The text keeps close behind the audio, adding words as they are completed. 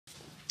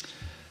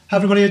Hi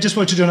everybody, I just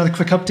wanted to do another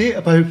quick update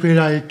about where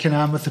I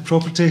am with the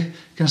property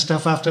kind of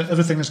stuff after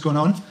everything that's gone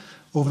on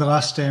over the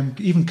last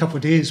even couple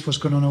of days, what's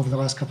going on over the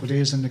last couple of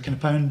days, and the kind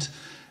of pound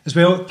as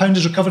well. Pound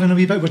is recovering a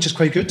wee bit, which is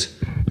quite good.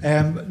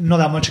 Not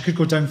that much, it could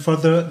go down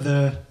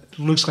further.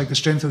 Looks like the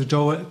strength of the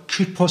dollar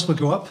could possibly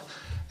go up,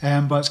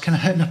 but it's kind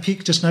of hitting a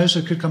peak just now, so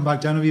it could come back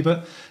down a wee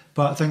bit.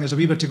 But I think there's a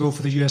wee bit to go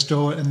for the US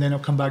dollar, and then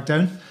it'll come back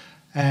down.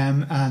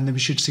 And then we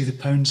should see the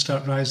pound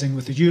start rising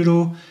with the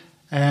euro.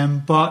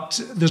 But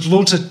there's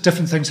loads of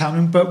different things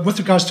happening. But with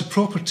regards to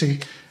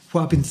property,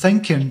 what I've been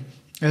thinking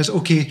is,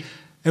 okay,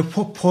 at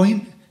what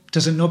point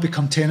does it not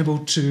become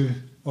tenable to,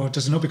 or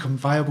does it not become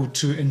viable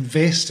to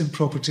invest in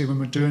property when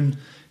we're doing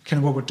kind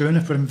of what we're doing?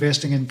 If we're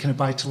investing in kind of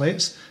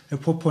buy-to-lets,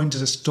 at what point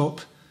does it stop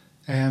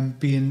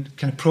being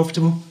kind of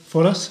profitable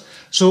for us?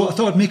 So I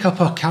thought I'd make up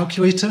a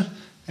calculator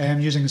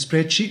using a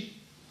spreadsheet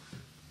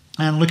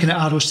and looking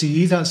at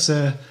ROCE, that's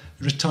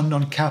return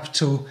on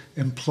capital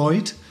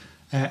employed.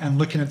 And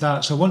looking at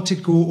that. So I want to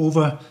go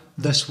over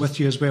this with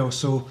you as well.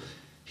 So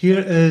here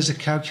is a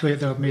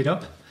calculator that I've made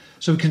up.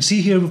 So we can see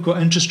here we've got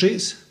interest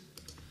rates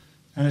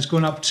and it's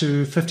going up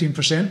to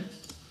 15%.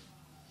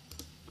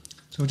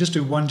 So we'll just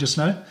do one just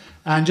now.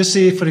 And just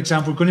say, for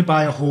example, we're going to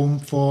buy a home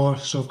for,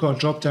 so I've got a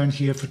drop down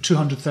here for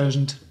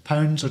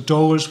 £200,000 or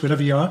dollars,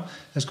 wherever you are,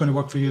 that's going to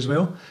work for you as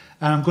well.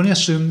 And I'm going to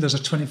assume there's a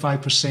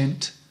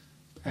 25%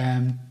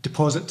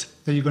 deposit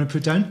that you're going to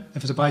put down.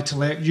 If it's a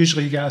buy-to-let,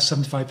 usually you get a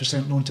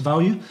 75% loan to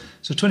value.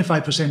 So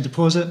 25%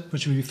 deposit,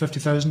 which would be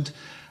 50,000.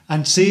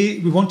 And say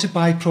we want to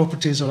buy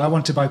properties, or I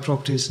want to buy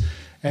properties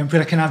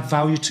where I can add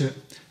value to it,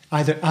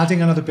 either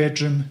adding another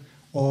bedroom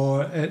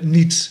or it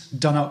needs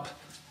done up.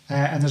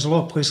 And there's a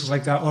lot of places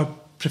like that, or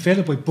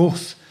preferably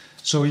both.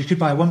 So you could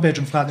buy a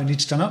one-bedroom flat that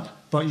needs done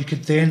up, but you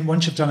could then,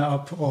 once you've done it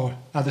up, or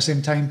at the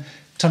same time,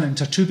 turn it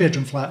into a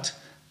two-bedroom flat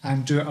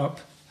and do it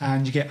up,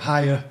 and you get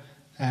higher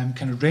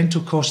kind of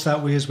rental costs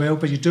that way as well,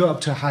 but you do it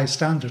up to a high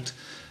standard.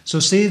 So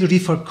say the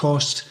refurb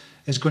cost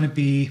is going to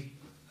be,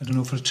 I don't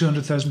know, for a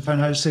 £200,000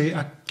 house, say,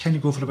 can you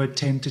go for about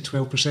 10 to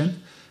 12%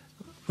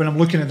 when I'm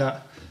looking at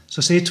that?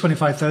 So say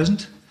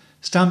 25,000.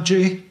 Stamp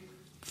duty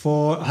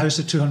for a house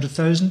of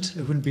 200,000, it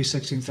wouldn't be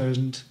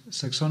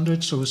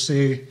 16,600, so we'll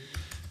say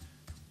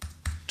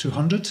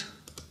 200.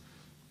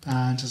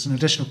 And it's an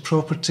additional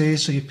property,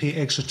 so you pay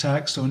extra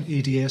tax on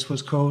ADS,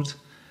 what's called.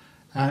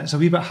 It's a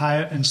wee bit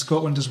higher in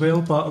Scotland as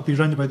well, but it'll be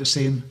around about the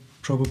same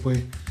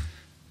probably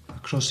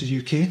across the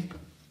UK.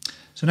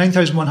 So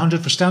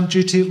 9,100 for stamp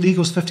duty,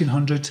 legal's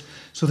 1,500.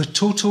 So the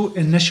total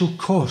initial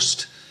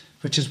cost,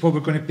 which is what we're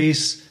going to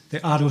base the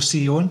ROC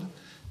on,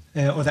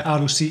 or the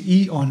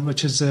ROCE on,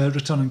 which is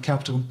return on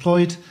capital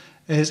employed,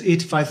 is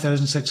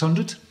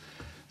 85,600.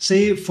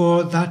 Say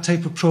for that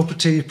type of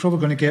property, you're probably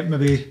going to get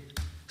maybe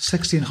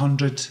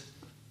 1,600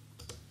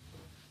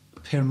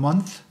 per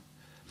month.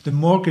 The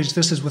mortgage,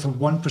 this is with a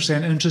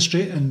 1% interest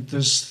rate, and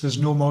there's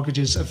no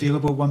mortgages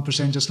available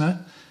 1% just now,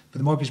 but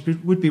the mortgage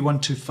would be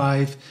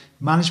 125.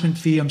 Management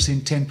fee, I'm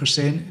saying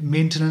 10%.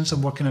 Maintenance,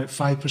 I'm working out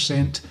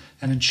 5%,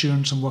 and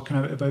insurance, I'm working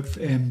out about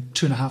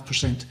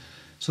 2.5%.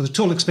 So the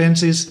total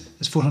expenses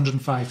is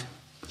 405.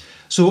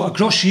 So a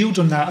gross yield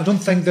on that, I don't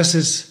think this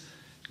is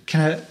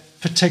kind of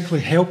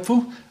particularly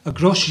helpful. A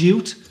gross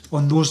yield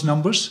on those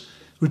numbers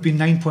would be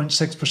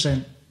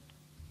 9.6%.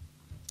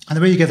 And the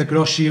way you get a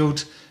gross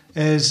yield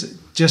is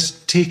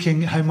just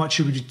taking how much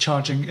you would be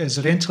charging as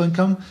a rental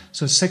income,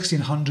 so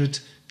 1,600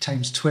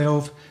 times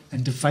 12,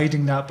 and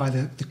dividing that by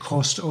the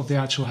cost of the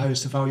actual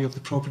house, the value of the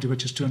property,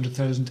 which is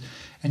 200,000,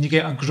 and you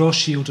get a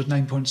gross yield of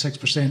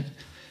 9.6%.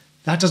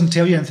 That doesn't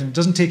tell you anything. It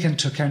doesn't take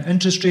into account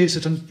interest rates.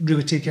 It doesn't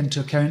really take into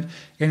account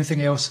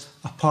anything else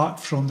apart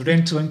from the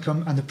rental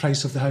income and the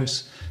price of the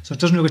house. So it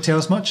doesn't really tell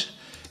us much.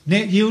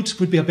 Net yield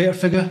would be a better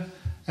figure,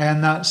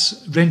 and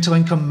that's rental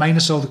income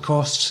minus all the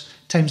costs,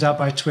 times that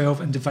by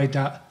 12 and divide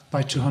that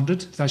by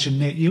 200. That's your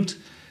net yield.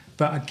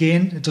 But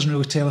again, it doesn't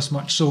really tell us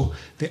much. So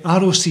the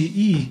ROCE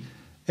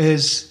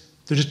is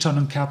the return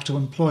on capital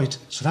employed.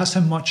 So that's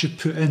how much you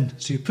put in.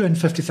 So you put in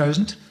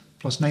 50,000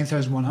 plus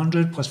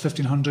 9,100 plus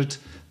 1,500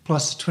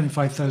 plus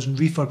 25,000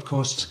 refurb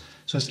costs.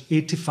 So it's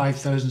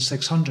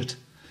 85,600.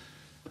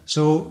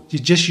 So you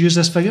just use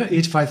this figure,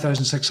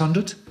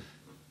 85,600.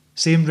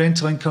 Same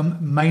rental income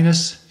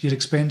minus your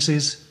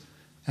expenses,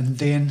 and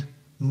then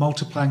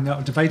multiplying that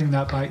or dividing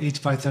that by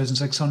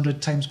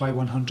 85,600 times by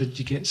 100,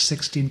 you get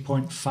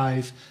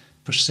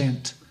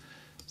 16.5%.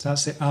 So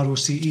that's the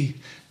ROCE.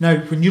 Now,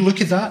 when you look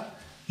at that,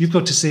 you've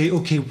got to say,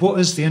 okay, what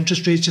is the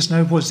interest rate just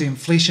now? What is the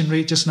inflation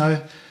rate just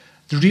now?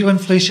 The real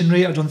inflation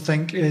rate, I don't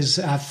think, is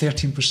at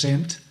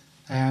 13%.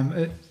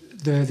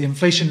 The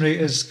inflation rate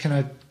is kind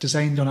of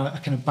designed on a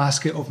kind of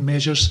basket of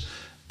measures,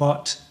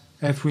 but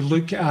if we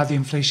look at the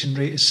inflation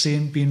rate is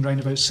saying being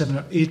around about 7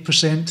 or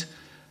 8%,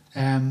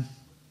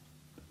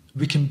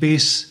 we can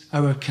base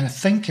our kind of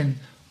thinking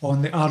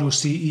on the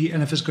ROCE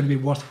and if it's going to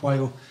be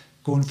worthwhile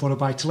going for a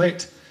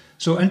buy-to-let.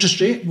 So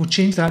interest rate, we'll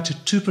change that to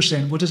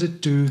 2%. What does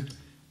it do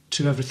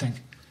to everything?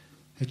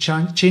 It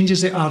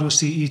changes the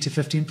ROCE to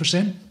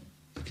 15%.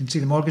 You can see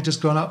the mortgage has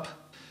gone up,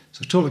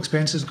 so total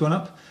expenses has gone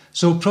up.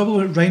 So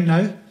probably right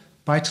now,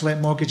 buy-to-let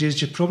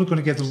mortgages, you're probably going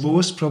to get the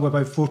lowest, probably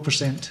about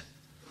 4%.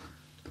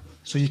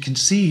 So you can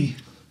see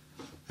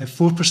at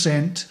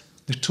 4%,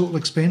 the total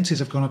expenses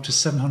have gone up to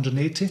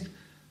 780.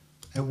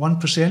 At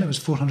 1%, it was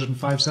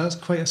 405, so that's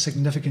quite a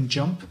significant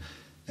jump.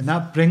 And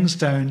that brings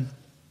down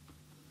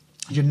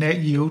your net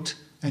yield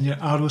and your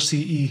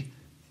ROCE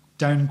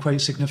down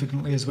quite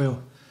significantly as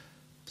well.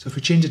 So if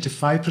we change it to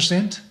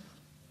 5%,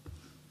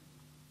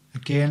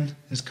 again,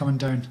 it's coming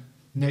down.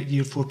 Net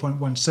yield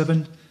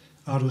 4.17,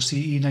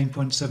 ROCE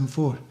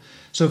 9.74.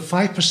 So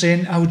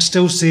 5%, I would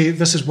still say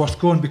this is worth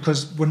going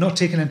because we're not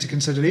taking into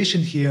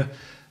consideration here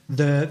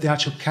the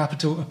actual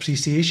capital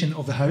appreciation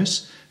of the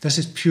house. This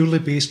is purely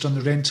based on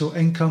the rental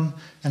income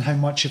and how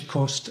much it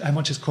cost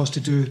to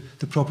do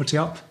the property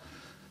up.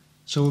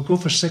 So we'll go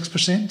for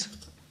 6%.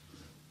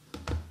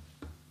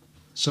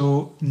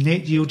 So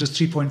net yield is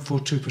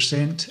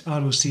 3.42%,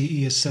 ROCE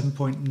is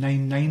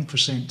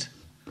 7.99%.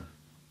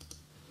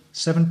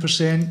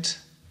 7%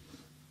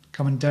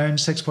 coming down,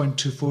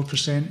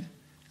 6.24%.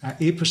 At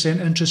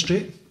 8% interest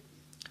rate,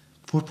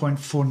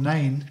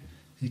 4.49.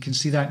 You can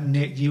see that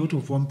net yield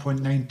of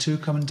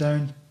 1.92 coming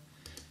down.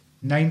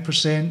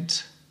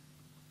 9%.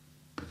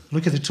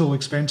 Look at the total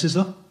expenses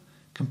though.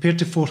 Compared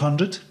to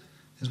 400,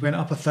 it went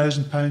up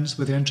 £1,000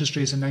 with the interest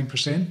rates at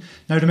 9%.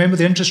 Now remember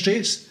the interest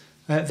rates,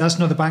 that's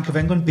not the Bank of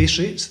England base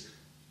rates.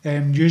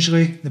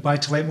 Usually the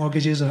buy-to-let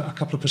mortgages are a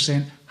couple of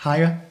percent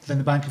higher than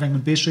the Bank of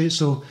England base rate.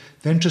 So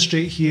the interest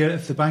rate here,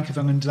 if the Bank of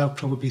England, that'll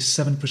probably be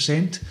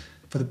 7%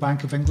 for the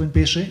Bank of England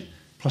base rate,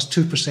 plus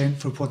 2%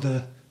 for what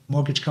the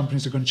mortgage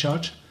companies are going to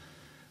charge.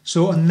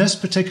 So on this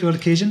particular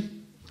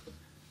occasion,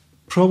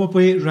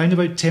 probably around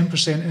about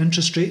 10%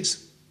 interest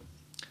rates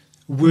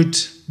would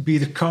be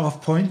the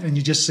cut-off point, and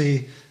you just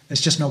say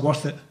it's just not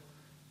worth it.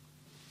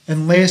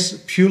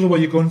 Unless purely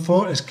what you're going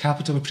for is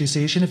capital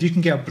appreciation. If you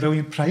can get a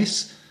brilliant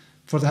price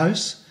for the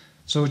house,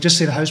 so just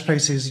say the house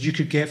price is you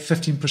could get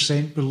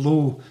 15%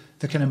 below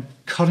the kind of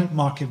current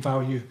market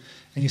value,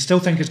 and you still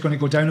think it's going to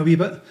go down a wee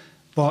bit,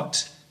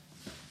 but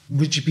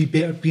would you be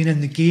better being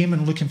in the game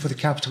and looking for the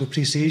capital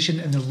appreciation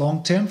in the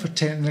long term for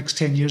the next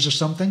 10 years or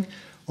something?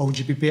 Or would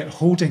you be better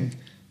holding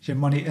your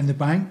money in the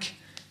bank?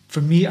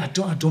 For me, I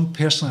don't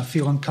personally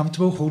feel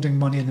uncomfortable holding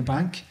money in the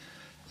bank.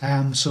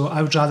 So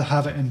I would rather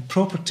have it in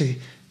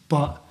property,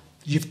 but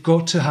you've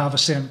got to have a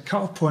certain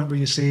cut-off point where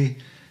you say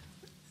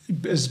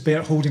it's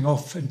better holding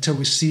off until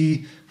we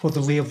see what the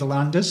lay of the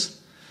land is.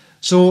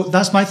 So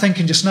that's my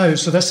thinking just now.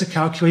 So that's the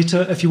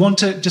calculator. If you want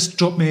to, just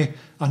drop me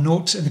a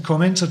note in the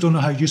comments. I don't know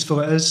how useful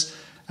it is,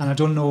 and I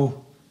don't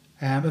know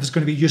if it's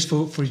going to be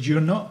useful for you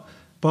or not.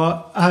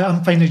 But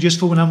I'm finding it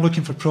useful when I'm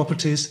looking for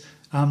properties.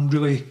 I'm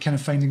really kind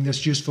of finding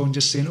this useful and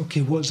just saying,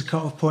 okay, what is the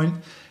cut-off point?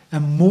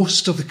 And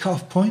most of the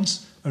cut-off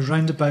points are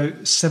around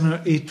about 7 or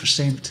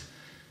 8%.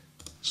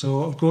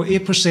 So I'll go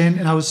 8%,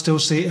 and I would still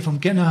say if I'm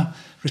getting a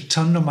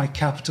return on my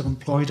capital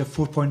employed of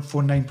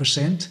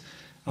 4.49%,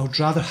 I would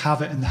rather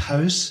have it in the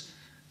house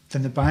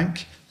than the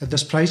bank at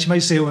this price. You might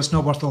say, oh, it's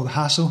not worth all the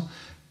hassle,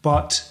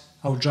 but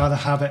I would rather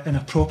have it in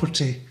a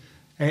property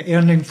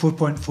earning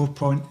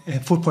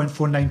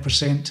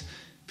 4.49%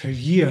 per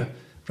year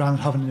rather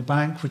than having it in the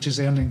bank, which is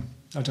earning,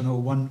 I don't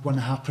know,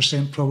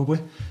 1.5% probably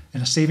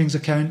in a savings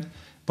account.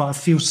 But I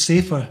feel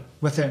safer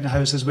with it in the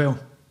house as well.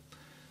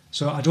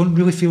 So I don't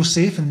really feel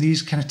safe in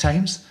these kind of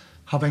times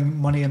having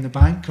money in the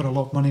bank or a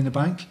lot of money in the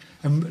bank.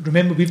 And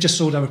remember, we've just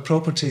sold our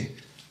property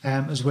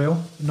as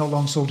well, not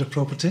long sold a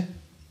property.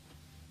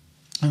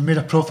 And we made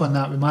a profit on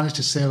that. We managed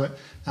to sell it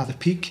at the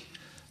peak.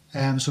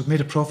 So we've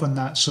made a profit on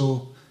that.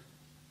 So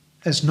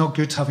it's not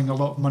good having a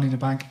lot of money in the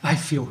bank, I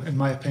feel, in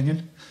my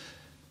opinion.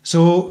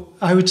 So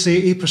I would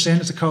say 8%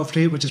 is the cut-off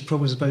rate, which is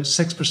probably about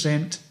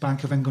 6%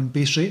 Bank of England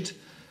base rate.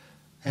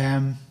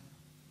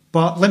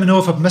 But let me know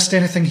if I've missed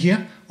anything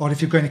here, or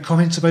if you've got any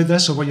comments about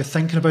this, or what you're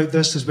thinking about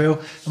this as well.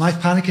 Am I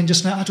panicking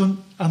just now?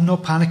 I'm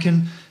not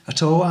panicking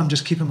at all. I'm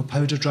just keeping my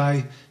powder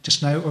dry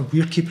just now, or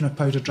we're keeping our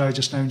powder dry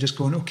just now and just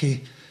going,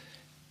 okay,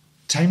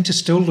 time to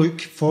still look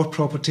for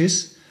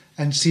properties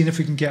and seeing if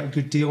we can get a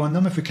good deal on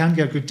them. If we can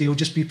get a good deal,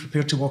 just be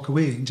prepared to walk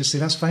away and just say,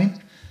 that's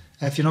fine.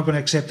 If you're not going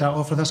to accept that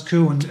offer, that's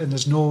cool, and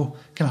there's no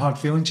kind of hard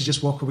feelings, you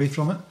just walk away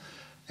from it,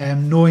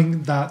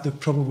 knowing that there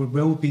probably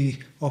will be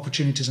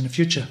opportunities in the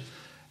future.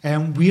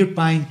 We're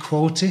buying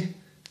quality.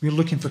 We're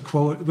looking for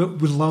quality.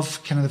 We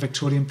love kind of the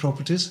Victorian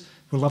properties.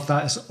 We love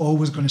that. It's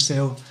always going to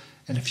sell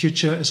in the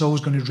future. It's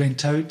always going to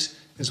rent out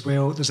as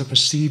well. There's a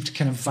perceived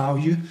kind of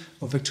value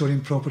of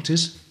Victorian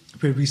properties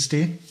where we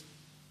stay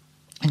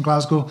in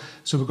Glasgow.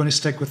 So we're going to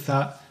stick with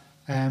that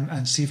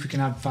and see if we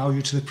can add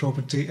value to the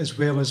property, as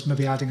well as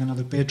maybe adding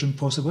another bedroom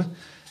possibly,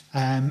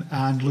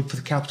 and look for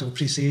the capital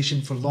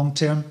appreciation for long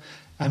term.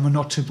 And we're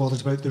not too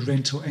bothered about the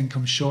rental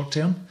income short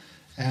term.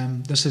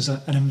 This is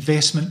an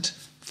investment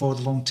for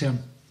the long term.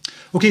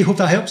 Okay, hope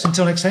that helps.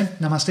 Until next time,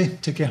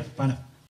 namaste. Take care. Bye now.